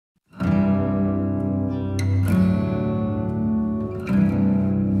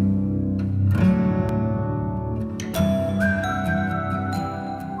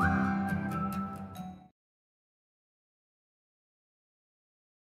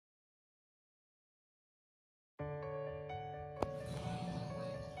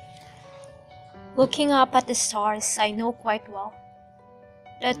Looking up at the stars, I know quite well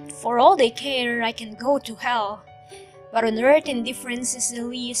that for all they care, I can go to hell. But on earth, indifference is the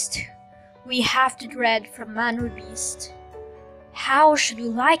least we have to dread from man or beast. How should we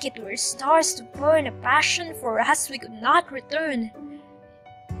like it were stars to burn a passion for us we could not return?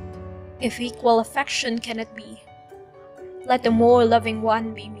 If equal affection cannot be, let the more loving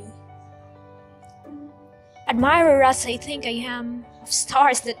one be me. Admirer as I think I am, of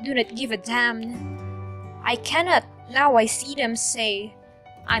stars that do not give a damn, I cannot, now I see them, say,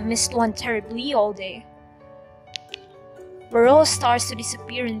 I missed one terribly all day. Were all stars to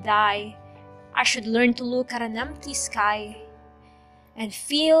disappear and die, I should learn to look at an empty sky and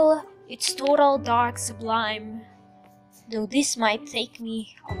feel its total dark sublime, though this might take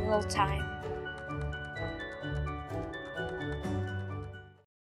me a little time.